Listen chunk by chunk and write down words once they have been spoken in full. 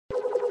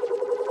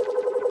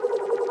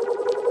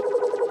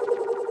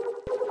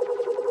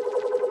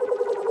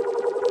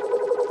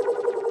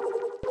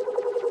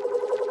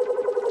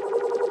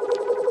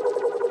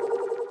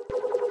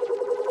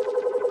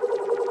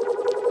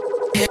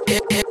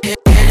Hit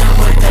him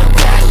with the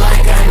back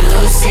like I'm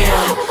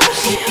Lucille.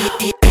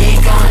 He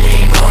gon'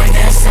 ignore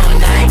that some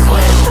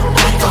NyQuil.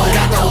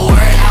 Got the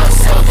word out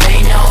so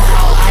they know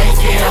how I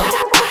feel.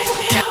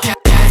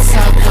 Cats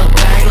up the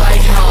bag like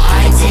how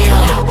I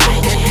deal.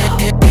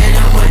 Hit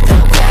him with the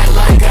back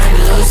like I'm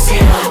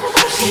Lucille.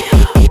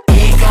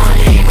 He gon'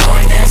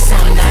 ignore that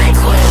some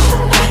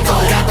NyQuil.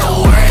 Got the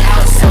word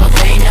out so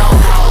they know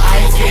how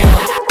I feel.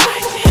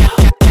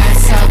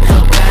 Cats up the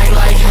bag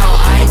like how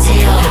I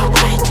deal.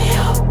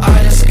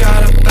 I just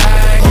got a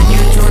bag and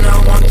you do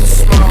not want the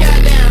smoke.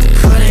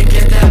 Couldn't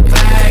get that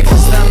bag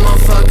cause that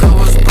motherfucker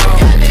was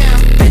broke.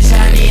 Bitch,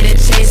 I need a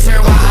chaser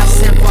while I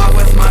sip walk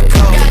with my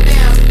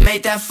coat.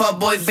 Made that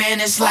fuckboy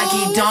vanish like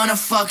he done a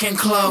fucking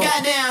cloak.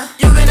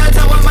 You gonna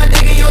talk with my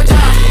nigga, you